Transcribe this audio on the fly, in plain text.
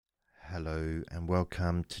Hello and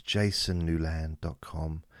welcome to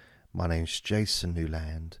jasonnewland.com. My name's Jason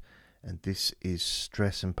Newland and this is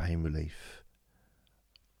Stress and Pain Relief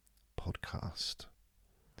podcast.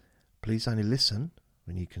 Please only listen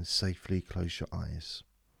when you can safely close your eyes.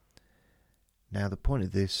 Now the point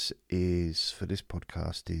of this is, for this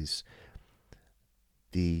podcast, is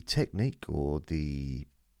the technique or the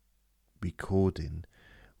recording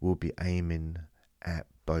will be aiming at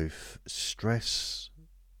both stress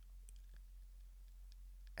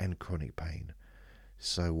and chronic pain.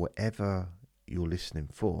 So whatever you're listening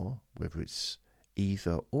for, whether it's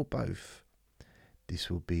either or both, this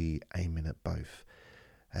will be aiming at both.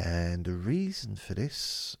 And the reason for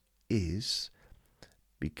this is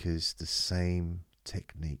because the same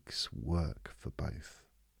techniques work for both.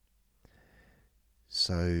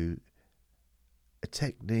 So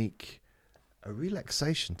a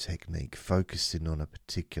relaxation technique focusing on a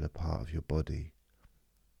particular part of your body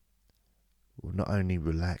will not only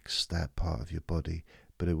relax that part of your body,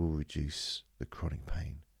 but it will reduce the chronic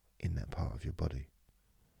pain in that part of your body.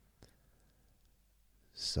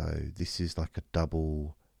 So this is like a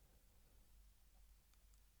double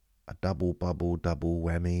bubble, double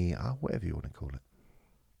whammy, whatever you want to call it.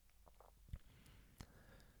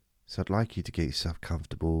 So I'd like you to get yourself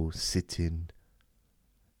comfortable, sitting.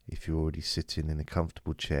 If you're already sitting in a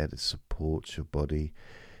comfortable chair that supports your body,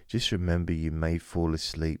 just remember you may fall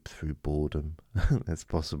asleep through boredom. That's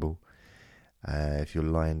possible. If you're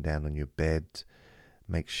lying down on your bed,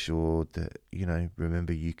 make sure that,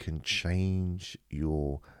 remember you can change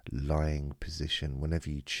your lying position whenever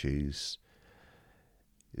you choose.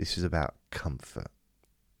 This is about comfort.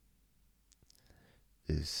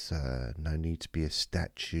 There's no need to be a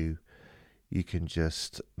statue. You can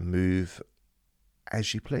just move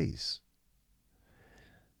as you please.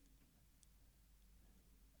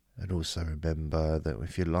 And also remember that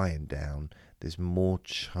if you're lying down, there's more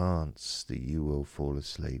chance that you will fall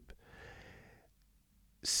asleep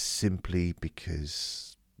simply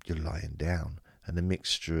because you're lying down. And the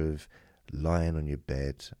mixture of lying on your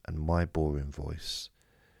bed and my boring voice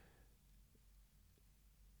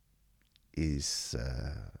is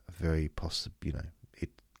very possible.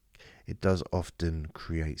 It does often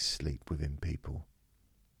create sleep within people.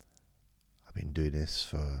 I've been doing this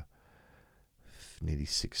for nearly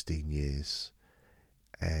 16 years,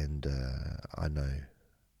 and I know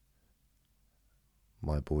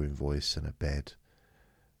my boring voice and a bed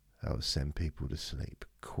that will send people to sleep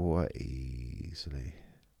quite easily.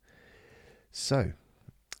 So,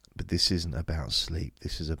 but this isn't about sleep.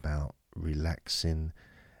 This is about relaxing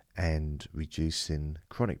and reducing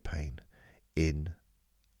chronic pain in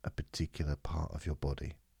a particular part of your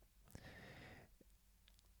body.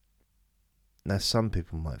 Now, some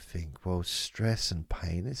people might think, well, stress and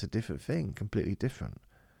pain is a different thing, completely different.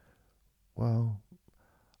 Well,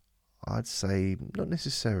 I'd say not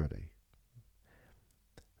necessarily.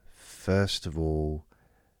 First of all,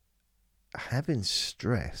 having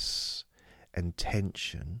stress and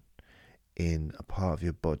tension in a part of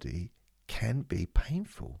your body can be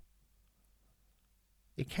painful.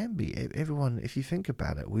 It can be. Everyone, if you think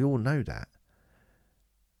about it, we all know that.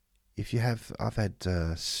 I've had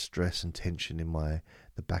stress and tension in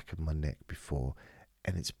the back of my neck before,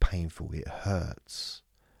 and it's painful. It hurts.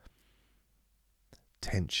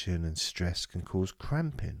 Tension and stress can cause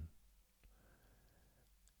cramping.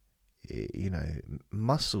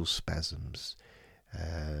 Muscle spasms,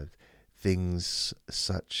 things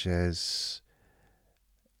such as,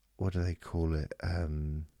 what do they call it?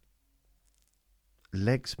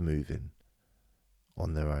 Legs moving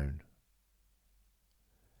on their own.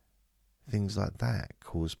 Things like that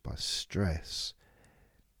caused by stress,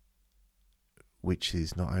 which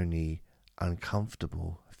is not only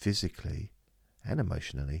uncomfortable physically and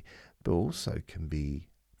emotionally, but also can be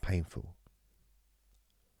painful.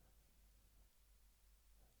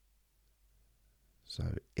 So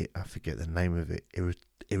I forget the name of it,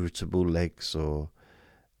 irritable legs, or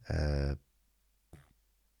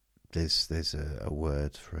there's a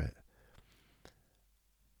word for it.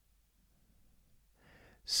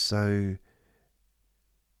 So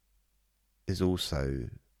there's also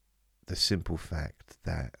the simple fact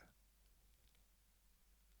that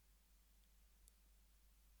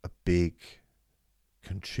a big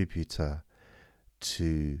contributor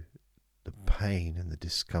to the pain and the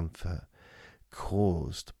discomfort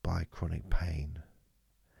caused by chronic pain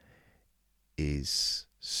is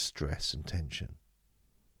stress and tension.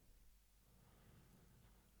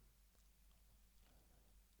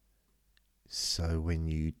 So when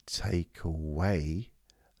you take away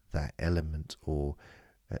that element, or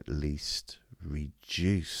at least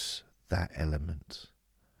reduce that element,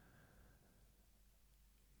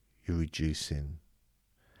 you're reducing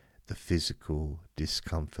the physical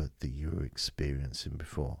discomfort that you were experiencing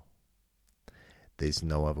before. There's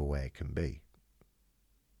no other way it can be.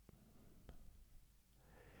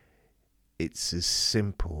 It's as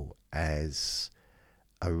simple as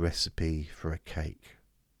a recipe for a cake.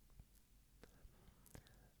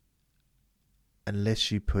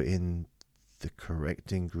 Unless you put in the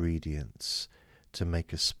correct ingredients to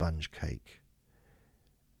make a sponge cake,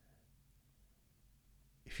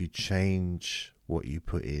 if you change what you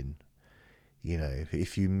put in,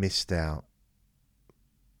 if you missed out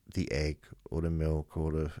the egg or the milk,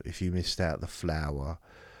 or if you missed out the flour,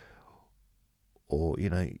 or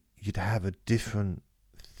you'd have a different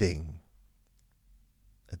thing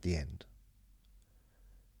at the end.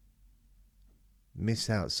 Miss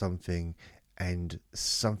out something and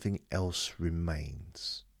something else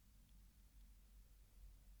remains.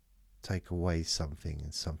 Take away something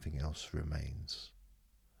and something else remains.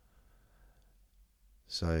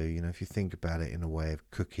 So, if you think about it in a way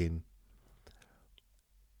of cooking,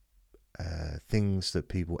 things that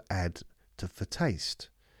people add for taste.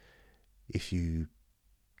 If you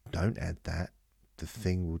don't add that, the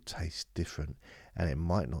thing will taste different, and it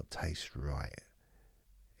might not taste right.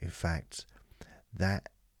 In fact, that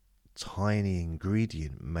tiny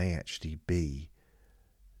ingredient may actually be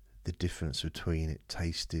the difference between it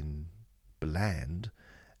tasting bland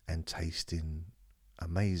and tasting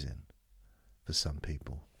amazing for some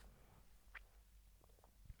people.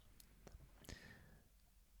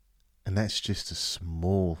 And that's just a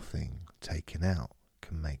small thing taken out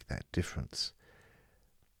can make that difference.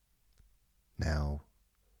 Now,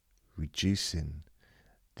 reducing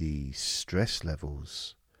the stress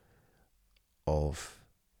levels of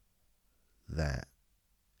that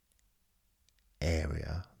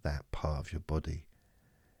area, that part of your body,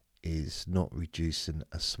 is not reducing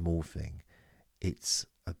a small thing. It's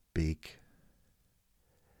a big,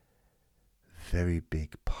 very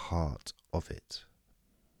big part of it.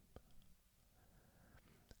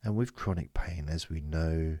 And with chronic pain, as we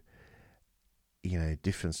know,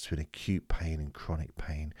 difference between acute pain and chronic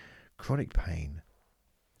pain. Chronic pain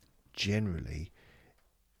generally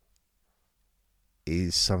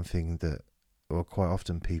is something that, or quite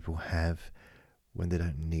often people have when they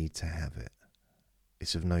don't need to have it.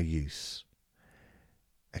 It's of no use.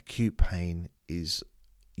 Acute pain is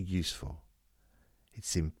useful.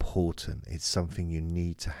 It's important. It's something you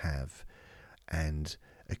need to have. And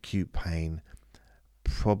acute pain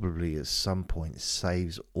probably at some point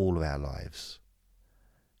saves all of our lives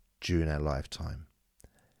during our lifetime.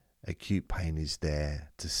 Acute pain is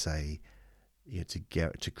there to say,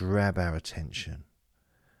 to grab our attention.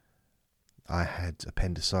 I had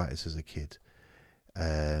appendicitis as a kid.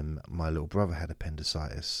 My little brother had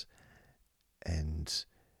appendicitis, and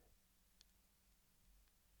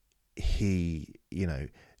he,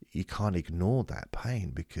 you can't ignore that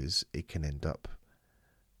pain because it can end up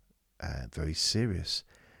very serious.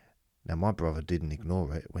 Now, my brother didn't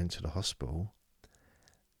ignore it, went to the hospital.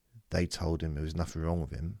 They told him there was nothing wrong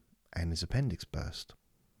with him, and his appendix burst.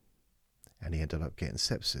 And he ended up getting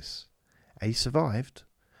sepsis. And he survived.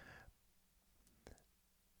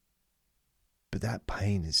 But that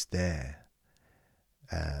pain is there.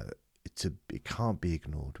 It can't be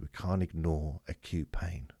ignored. We can't ignore acute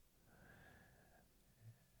pain.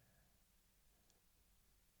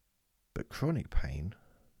 But chronic pain,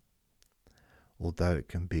 although it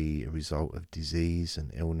can be a result of disease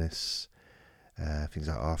and illness, things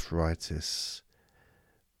like arthritis,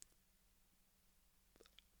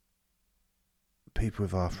 people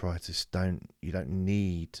with arthritis you don't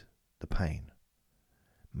need the pain.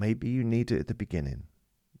 Maybe you need it at the beginning.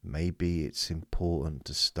 Maybe it's important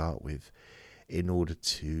to start with in order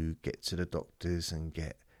to get to the doctors and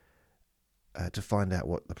get to find out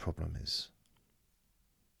what the problem is.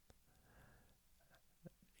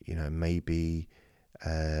 Maybe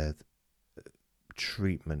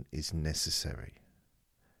treatment is necessary.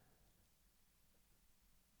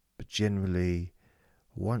 But generally,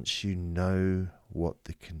 once you know what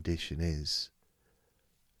the condition is,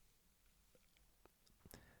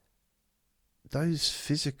 those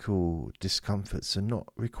physical discomforts are not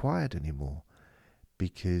required anymore,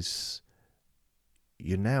 because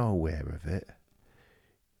you're now aware of it.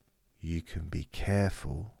 You can be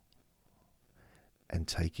careful and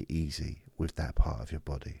take it easy with that part of your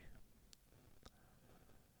body.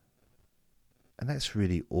 And that's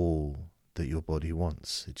really all that your body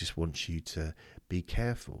wants. It just wants you to be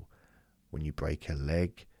careful. When you break a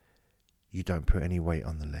leg, you don't put any weight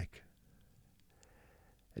on the leg.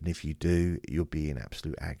 And if you do, you'll be in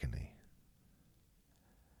absolute agony.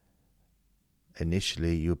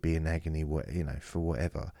 Initially, you'll be in agony, for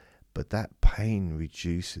whatever. But that pain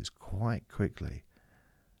reduces quite quickly.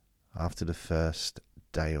 After the first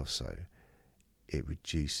day or so, it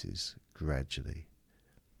reduces gradually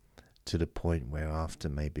to the point where after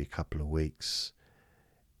maybe a couple of weeks,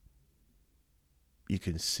 you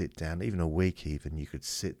can sit down, even a week even, you could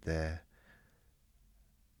sit there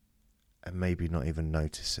and maybe not even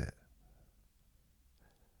notice it.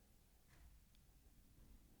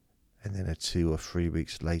 And then 2 or 3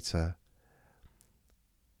 weeks later,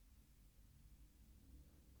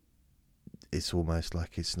 it's almost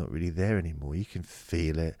like it's not really there anymore. You can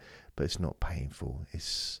feel it, but it's not painful.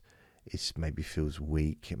 It's maybe feels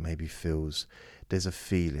weak. It maybe feels there's a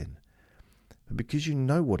feeling. But because you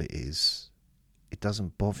know what it is, it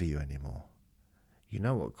doesn't bother you anymore. You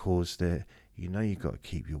know what caused it. You know you've got to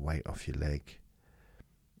keep your weight off your leg.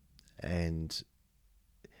 And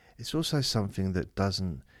it's also something that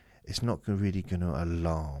it's not really going to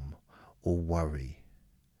alarm or worry.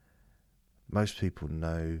 Most people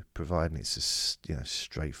know, providing it's a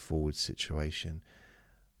straightforward situation,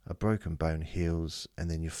 a broken bone heals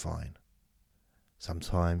and then you're fine.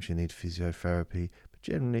 Sometimes you need physiotherapy, but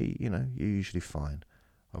generally, you're usually fine.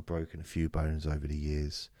 I've broken a few bones over the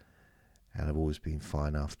years and I've always been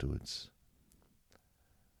fine afterwards.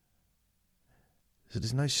 So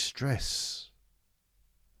there's no stress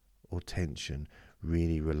or tension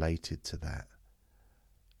really related to that.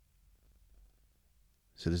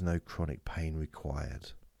 So there's no chronic pain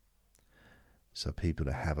required. So people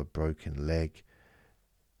that have a broken leg,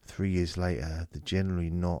 3 years later, they're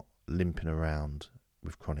generally not limping around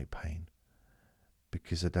with chronic pain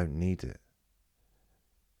because they don't need it.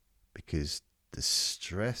 Because the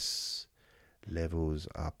stress levels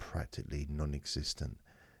are practically non-existent.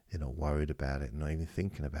 They're not worried about it, not even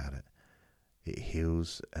thinking about it. It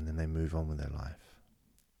heals and then they move on with their life.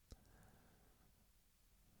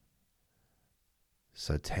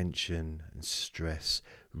 So tension and stress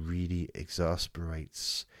really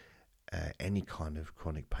exasperates any kind of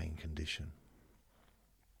chronic pain condition.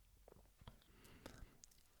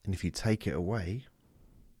 And if you take it away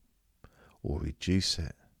or reduce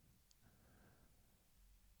it,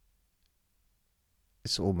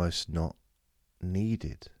 it's almost not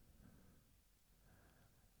needed.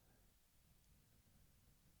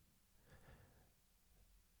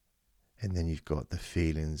 And then you've got the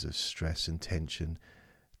feelings of stress and tension,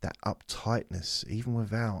 that uptightness, even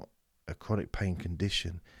without a chronic pain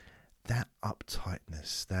condition, that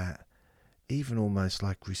uptightness, that even almost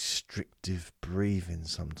like restrictive breathing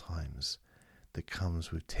sometimes that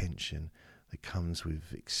comes with tension, that comes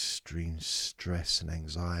with extreme stress and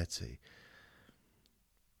anxiety.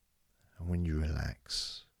 And when you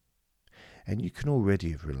relax, and you can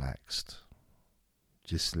already have relaxed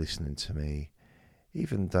just listening to me,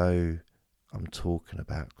 even though I'm talking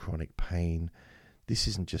about chronic pain, this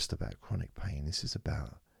isn't just about chronic pain. This is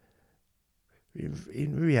about,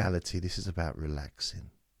 in reality, this is about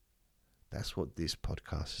relaxing. That's what this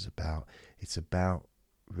podcast is about. It's about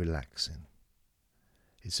relaxing.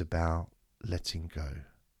 It's about letting go.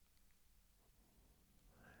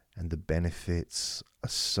 And the benefits are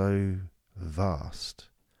so vast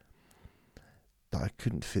that I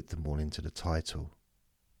couldn't fit them all into the title.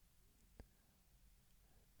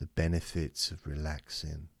 The benefits of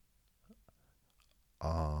relaxing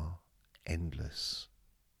are endless.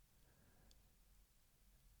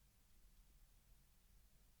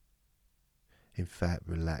 In fact,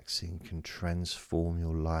 relaxing can transform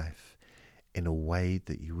your life in a way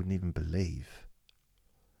that you wouldn't even believe.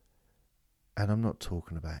 And I'm not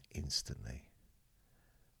talking about instantly.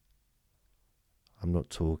 I'm not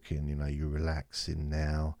talking, you're relaxing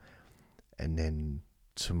now and then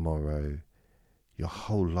tomorrow your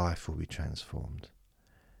whole life will be transformed.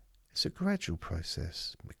 It's a gradual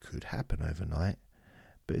process. It could happen overnight,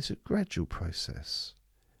 but it's a gradual process.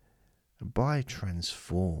 And by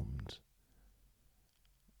transformed,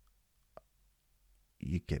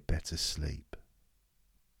 you get better sleep.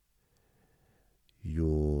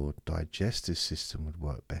 Your digestive system would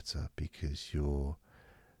work better because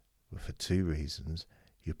for 2 reasons,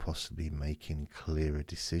 you're possibly making clearer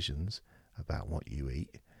decisions about what you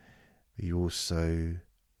eat. You're also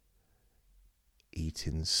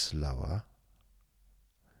eating slower,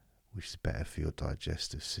 which is better for your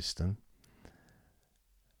digestive system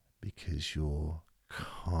because you're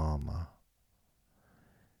calmer.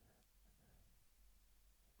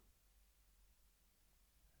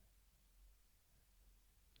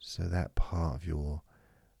 So that part of your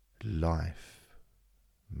life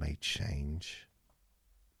may change.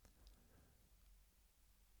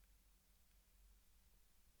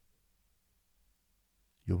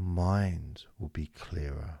 Your mind will be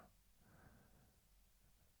clearer.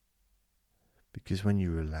 Because when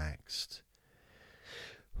you're relaxed,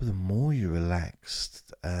 well, the more you're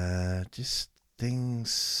relaxed, just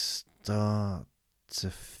things start to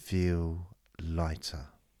feel lighter.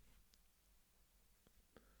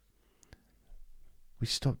 We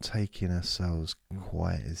stop taking ourselves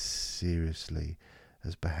quite as seriously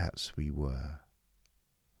as perhaps we were.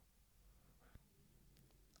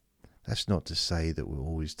 That's not to say that we're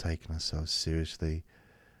always taking ourselves seriously.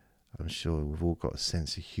 I'm sure we've all got a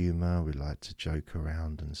sense of humour, we like to joke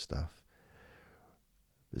around and stuff.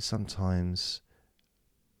 But sometimes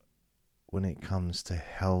when it comes to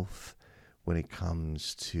health, when it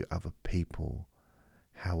comes to other people,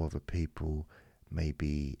 how other people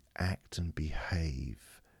maybe act and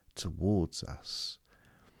behave towards us,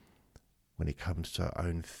 when it comes to our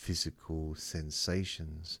own physical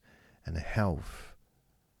sensations and health,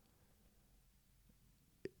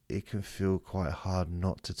 it can feel quite hard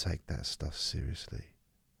not to take that stuff seriously.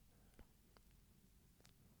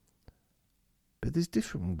 But there's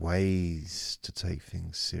different ways to take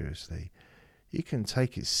things seriously. You can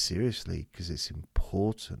take it seriously because it's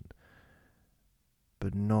important,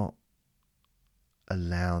 but not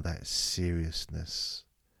allow that seriousness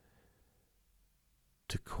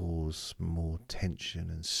to cause more tension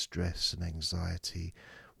and stress and anxiety,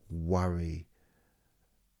 worry.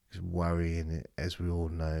 Because worrying, as we all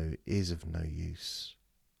know, is of no use.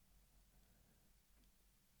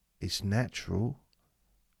 It's natural,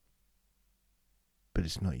 but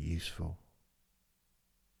it's not useful.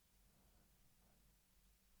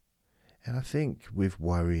 And I think with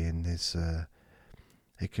worrying, there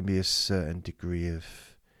can be a certain degree of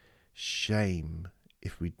shame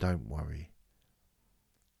if we don't worry.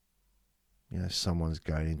 You know, someone's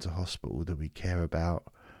going into hospital that we care about.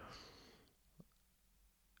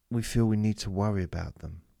 We feel we need to worry about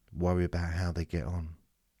them, worry about how they get on,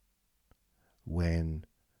 when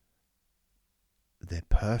they're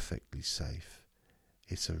perfectly safe.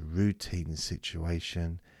 It's a routine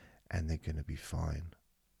situation and they're going to be fine.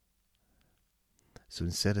 So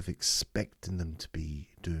instead of expecting them to be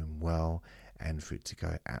doing well and for it to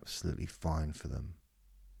go absolutely fine for them,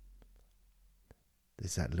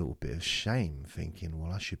 there's that little bit of shame, thinking,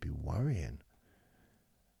 well, I should be worrying.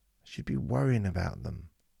 I should be worrying about them.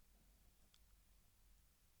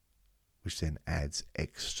 Which then adds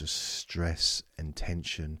extra stress and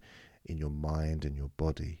tension in your mind and your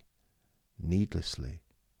body, needlessly.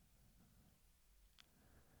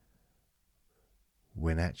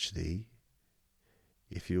 When actually,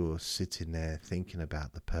 if you're sitting there thinking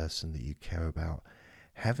about the person that you care about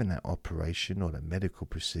having that operation or that medical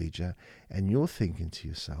procedure, and you're thinking to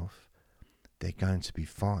yourself, they're going to be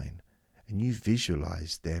fine, and you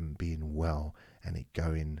visualize them being well and it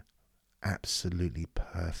going absolutely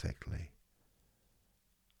perfectly,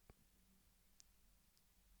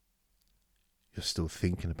 you're still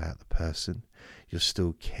thinking about the person, you're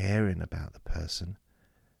still caring about the person,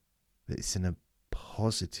 but it's in a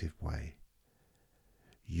positive way.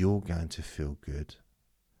 You're going to feel good,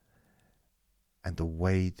 and the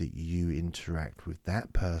way that you interact with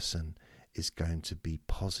that person is going to be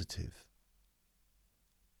positive,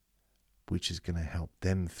 which is going to help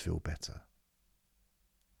them feel better.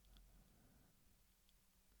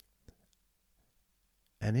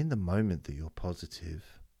 And in the moment that you're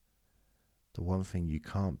positive, the one thing you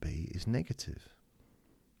can't be is negative.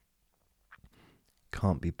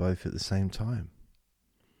 Can't be both at the same time.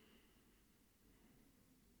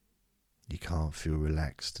 You can't feel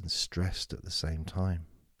relaxed and stressed at the same time.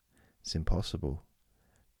 It's impossible.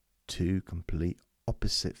 Two complete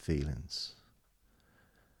opposite feelings.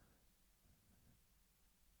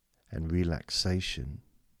 And relaxation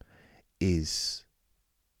is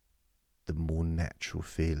the more natural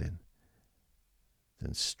feeling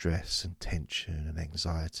than stress and tension and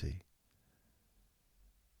anxiety.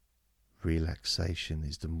 Relaxation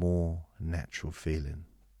is the more natural feeling.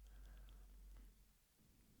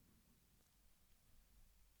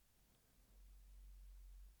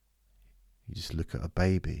 You just look at a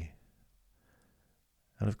baby,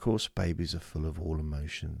 and of course babies are full of all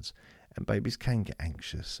emotions, and babies can get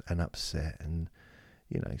anxious and upset and,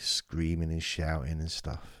 screaming and shouting and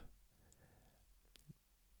stuff.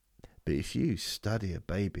 But if you study a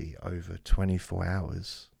baby over 24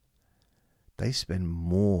 hours, they spend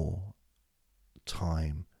more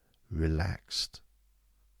time relaxed,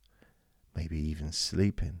 maybe even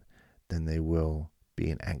sleeping, than they will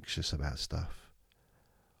being anxious about stuff,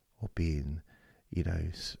 or being,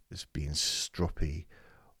 being stroppy,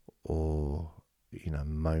 or,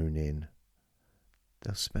 moaning.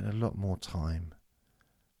 They'll spend a lot more time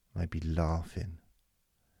maybe laughing,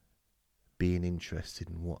 being interested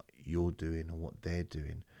in what you're doing or what they're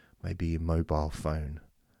doing, maybe your mobile phone,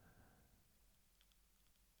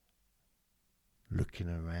 looking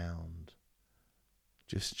around,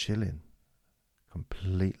 just chilling,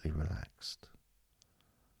 completely relaxed.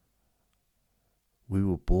 We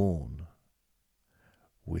were born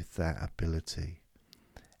with that ability,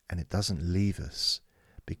 and it doesn't leave us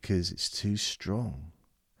because it's too strong.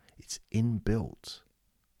 It's inbuilt.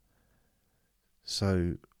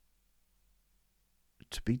 So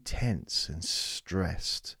to be tense and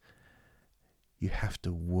stressed, you have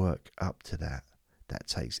to work up to that. That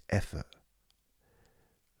takes effort.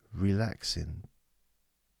 Relaxing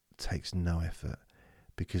takes no effort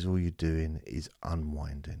because all you're doing is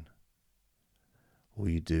unwinding. All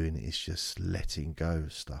you're doing is just letting go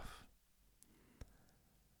of stuff.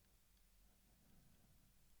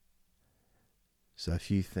 So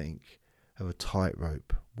if you think of a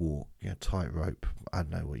tightrope walk, tightrope, I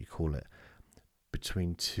don't know what you call it,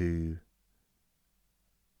 between two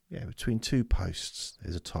posts,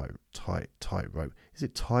 there's a tight rope. Is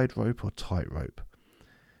it tied rope or tight rope?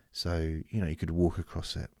 So, you could walk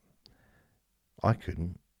across it. I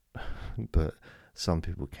couldn't, but some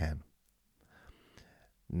people can.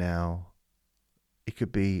 Now, it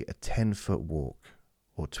could be a 10-foot walk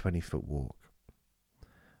or 20-foot walk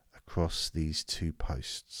across these two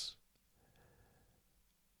posts.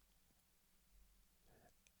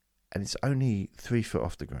 And it's only 3 foot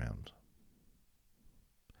off the ground.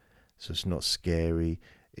 So it's not scary.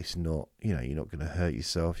 It's not, you're not going to hurt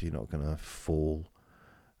yourself. You're not going to fall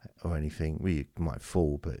or anything. Well, you might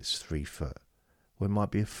fall, but it's 3 foot. Or it might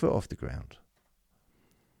be a foot off the ground.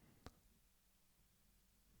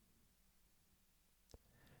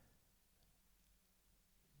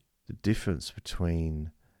 The difference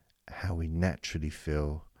between how we naturally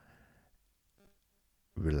feel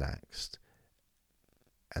relaxed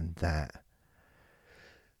and that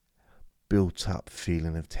built up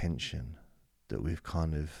feeling of tension that we've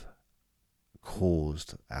kind of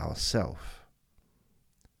caused ourselves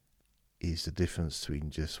is the difference between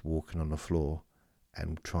just walking on the floor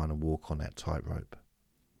and trying to walk on that tightrope.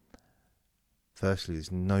 Firstly,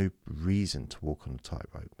 there's no reason to walk on a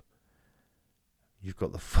tightrope. You've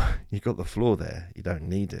got the floor there. You don't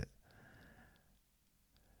need it.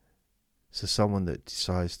 So someone that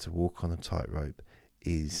decides to walk on a tightrope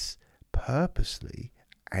is purposely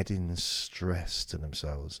adding stress to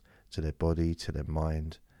themselves, to their body, to their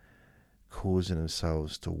mind, causing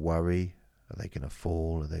themselves to worry. Are they going to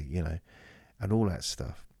fall? Are they, and all that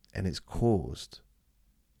stuff. And it's caused.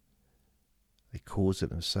 They cause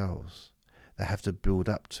it themselves. They have to build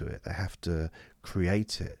up to it. They have to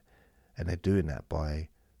create it. And they're doing that by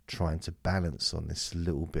trying to balance on this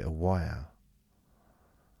little bit of wire.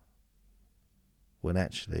 When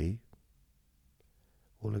actually,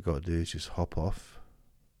 all they've got to do is just hop off,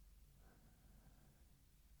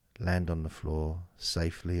 land on the floor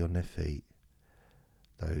safely on their feet,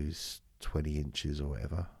 those 20 inches or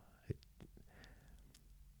whatever.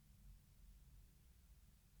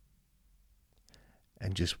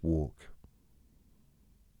 And just walk.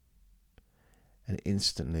 And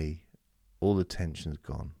instantly, all the tension's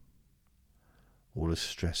gone. All the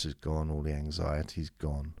stress is gone. All the anxiety's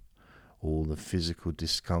gone. All the physical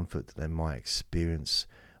discomfort that they might experience,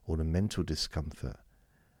 or the mental discomfort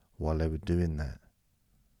while they were doing that.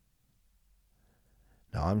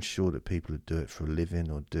 Now, I'm sure that people who do it for a living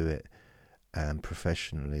or do it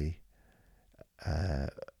professionally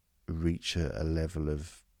reach a level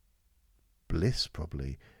of bliss,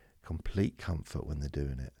 probably complete comfort when they're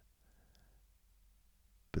doing it.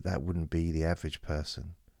 But that wouldn't be the average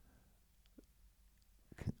person.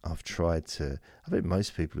 I think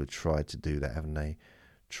most people have tried to do that, haven't they?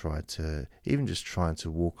 Even just trying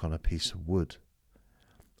to walk on a piece of wood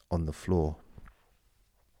on the floor.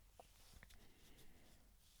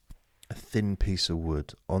 A thin piece of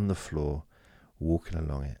wood on the floor, walking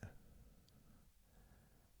along it.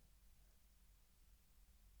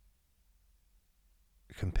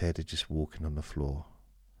 Compared to just walking on the floor.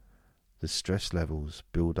 The stress levels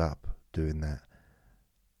build up doing that.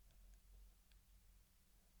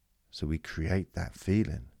 So we create that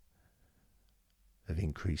feeling of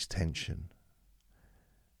increased tension.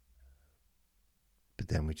 But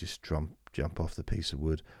then we just jump off the piece of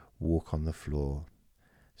wood, walk on the floor.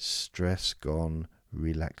 Stress gone,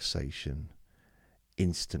 relaxation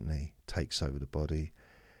instantly takes over the body,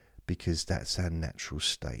 because that's our natural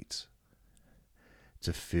state.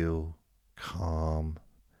 To feel calm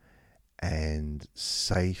and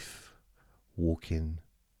safe walking.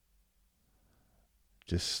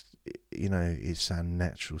 Just, it's our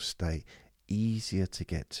natural state. Easier to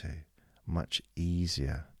get to, much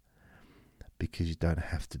easier, because you don't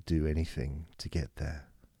have to do anything to get there.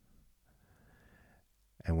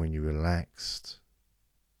 And when you're relaxed,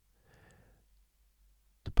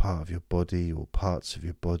 the part of your body or parts of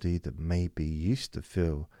your body that maybe used to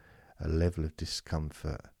feel a level of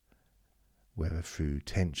discomfort, whether through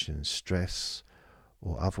tension, stress,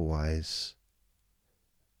 or otherwise,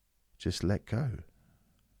 just let go.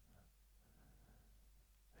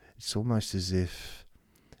 It's almost as if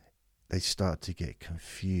they start to get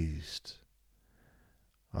confused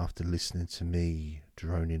after listening to me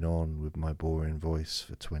droning on with my boring voice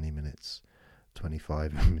for 20 minutes,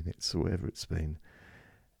 25 minutes, or whatever it's been.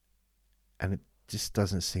 And it just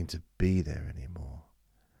doesn't seem to be there anymore.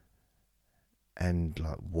 And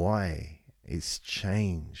like, why? It's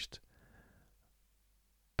changed.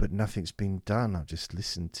 But nothing's been done. I've just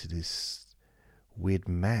listened to this weird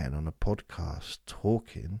man on a podcast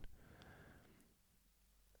talking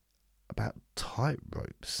about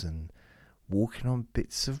tightropes and walking on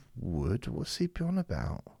bits of wood. What's he on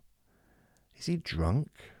about? Is he drunk?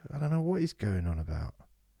 I don't know what he's going on about.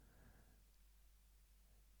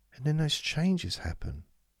 And then those changes happen.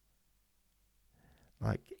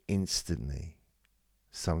 Like instantly,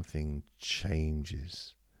 something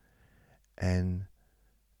changes. And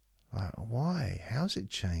like, why? How's it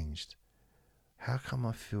changed? How come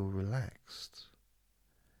I feel relaxed?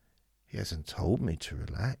 He hasn't told me to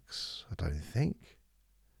relax, I don't think.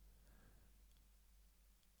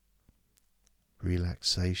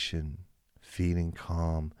 Relaxation, feeling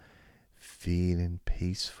calm, feeling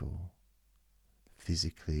peaceful,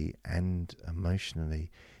 physically and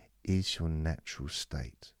emotionally, is your natural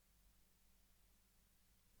state.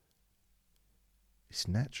 It's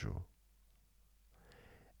natural.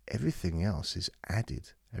 Everything else is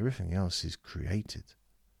added. Everything else is created.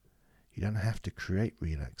 You don't have to create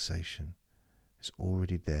relaxation. It's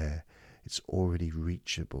already there. It's already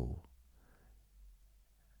reachable.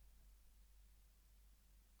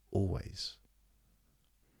 Always.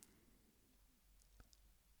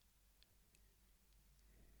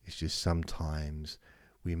 It's just sometimes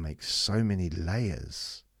we make so many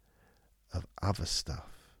layers of other stuff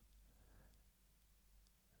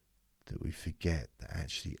that we forget that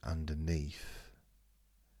actually underneath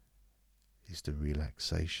is the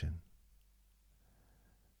relaxation.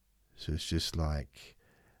 So it's just like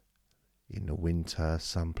in the winter,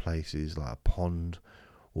 some places like a pond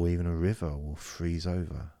or even a river will freeze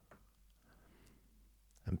over.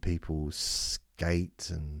 And people skate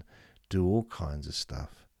and do all kinds of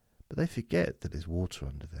stuff. But they forget that there's water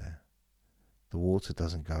under there. The water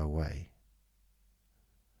doesn't go away.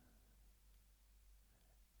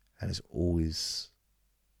 And it's always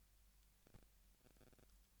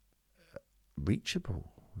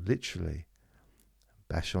reachable, literally.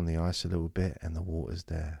 Bash on the ice a little bit and the water's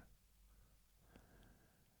there.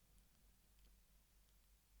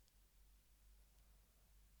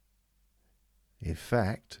 In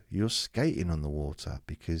fact, you're skating on the water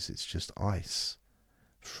because it's just ice,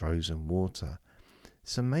 frozen water.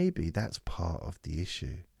 So maybe that's part of the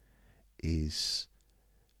issue, is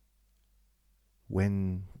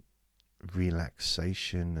when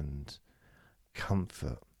relaxation and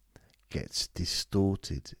comfort gets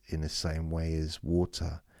distorted in the same way as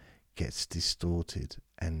water gets distorted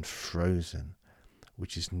and frozen,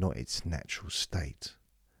 which is not its natural state.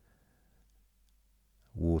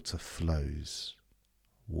 Water flows.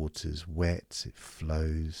 Water's wet, it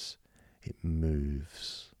flows, it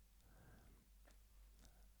moves.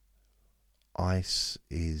 Ice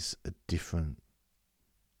is a different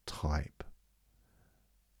type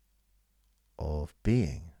of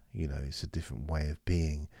being. You know, it's a different way of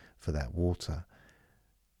being for that water.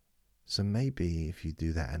 So maybe if you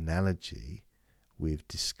do that analogy with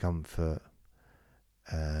discomfort,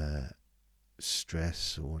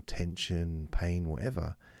 stress or tension, pain,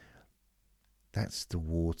 whatever, that's the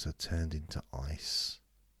water turned into ice.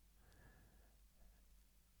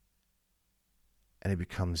 And it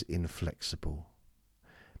becomes inflexible,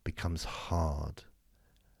 becomes hard,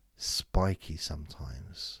 spiky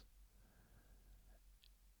sometimes,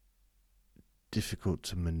 difficult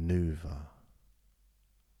to maneuver.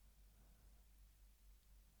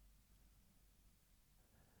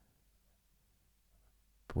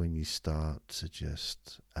 But when you start to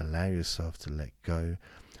just allow yourself to let go,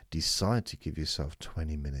 decide to give yourself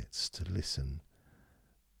 20 minutes to listen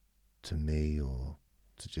to me, or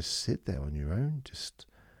to just sit there on your own, just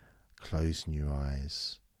closing your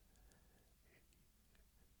eyes.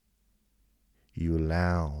 You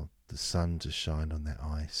allow the sun to shine on that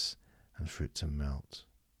ice and for it to melt.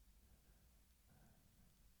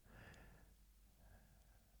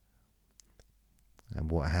 And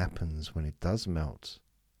what happens when it does melt?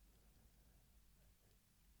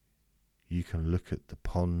 You can look at the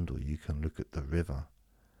pond or you can look at the river,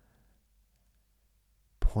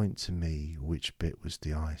 point to me which bit was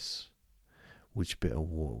the ice? Which bit of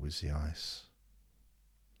water was the ice?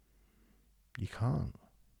 You can't.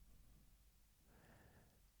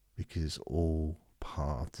 Because it's all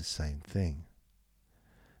part of the same thing.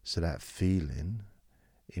 So that feeling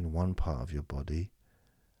in one part of your body,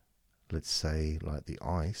 let's say like the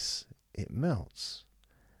ice, it melts.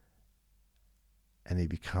 And it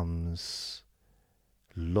becomes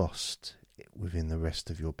lost within the rest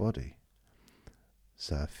of your body.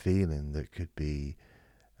 So a feeling that could be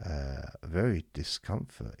very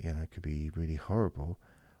discomfort, it could be really horrible.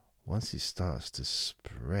 Once it starts to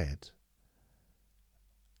spread,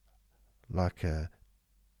 like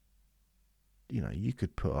you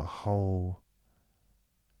could put a whole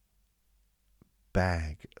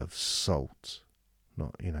bag of salt,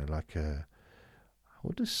 not,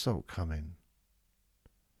 what does salt come in?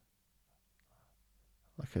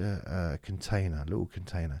 Like a container, a little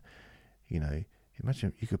container.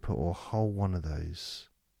 Imagine you could put a whole one of those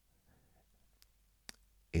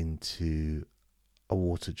into a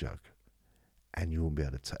water jug and you won't be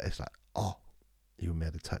able to it's like, you won't be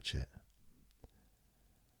able to touch it.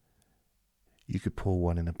 You could pour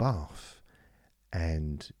one in a bath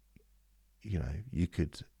and you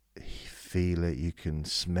could feel it, you can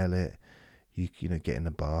smell it, you get in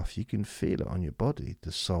the bath, you can feel it on your body,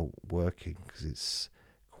 the salt working, because it's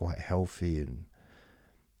quite healthy and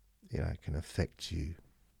it can affect you,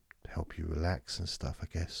 help you relax and stuff, I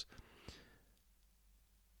guess.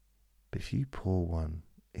 But if you pour one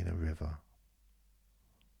in a river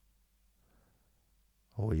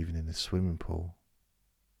or even in a swimming pool,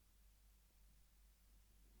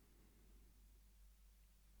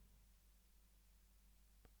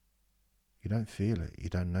 you don't feel it, you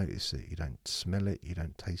don't notice it, you don't smell it, you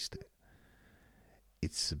don't taste it.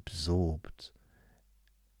 It's absorbed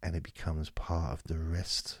and it becomes part of the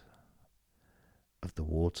rest of the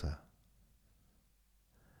water.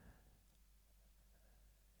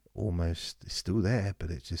 Almost, it's still there,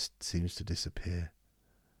 but it just seems to disappear.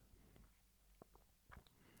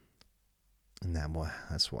 And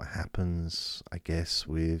that's what happens, I guess,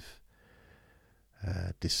 with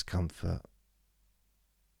discomfort.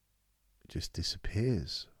 It just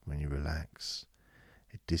disappears when you relax.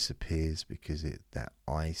 It disappears because that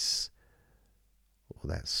ice or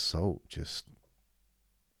that salt just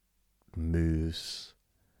moves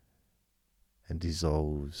and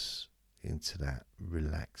dissolves into that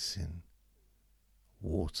relaxing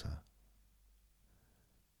water.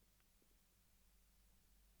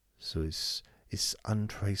 So it's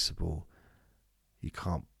untraceable. You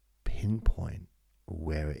can't pinpoint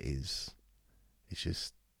where it is. It's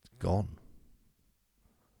just gone.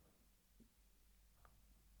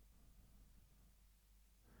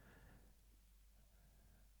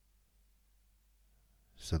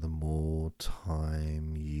 So the more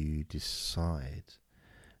time you decide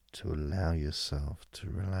to allow yourself to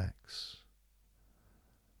relax,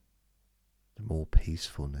 the more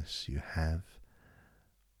peacefulness you have,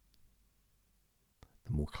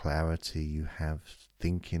 the more clarity you have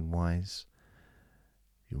thinking wise.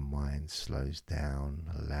 Your mind slows down,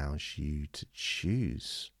 allows you to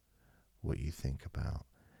choose what you think about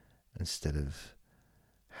instead of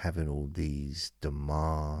having all these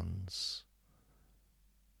demands.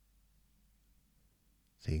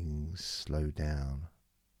 Things slow down.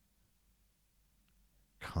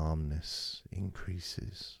 Calmness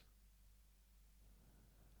increases.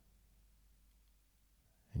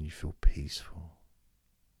 And you feel peaceful.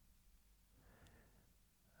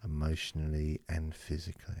 Emotionally and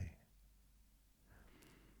physically.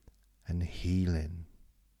 And healing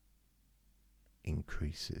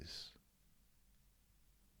increases.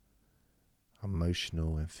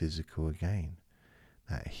 Emotional and physical again.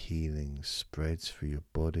 That healing spreads through your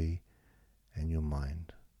body and your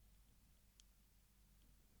mind.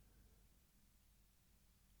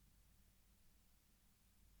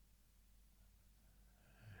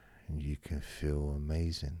 And you can feel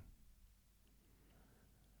amazing.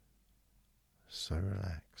 So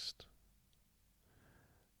relaxed.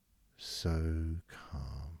 So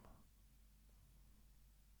calm.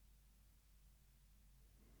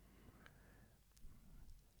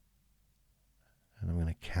 And I'm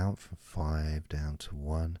going to count from 5 down to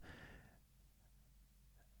 1.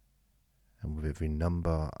 And with every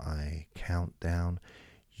number I count down,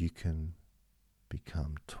 you can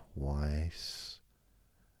become twice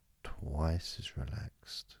as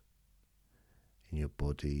relaxed in your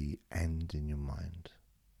body and in your mind.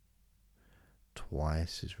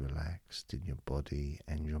 Twice as relaxed in your body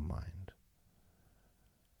and your mind.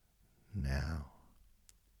 Now,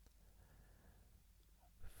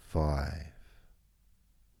 5,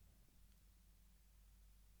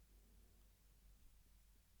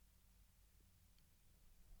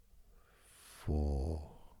 4,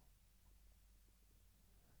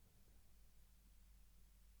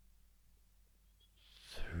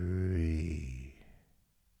 3,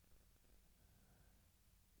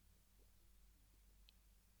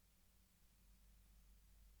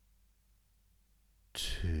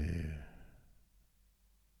 2,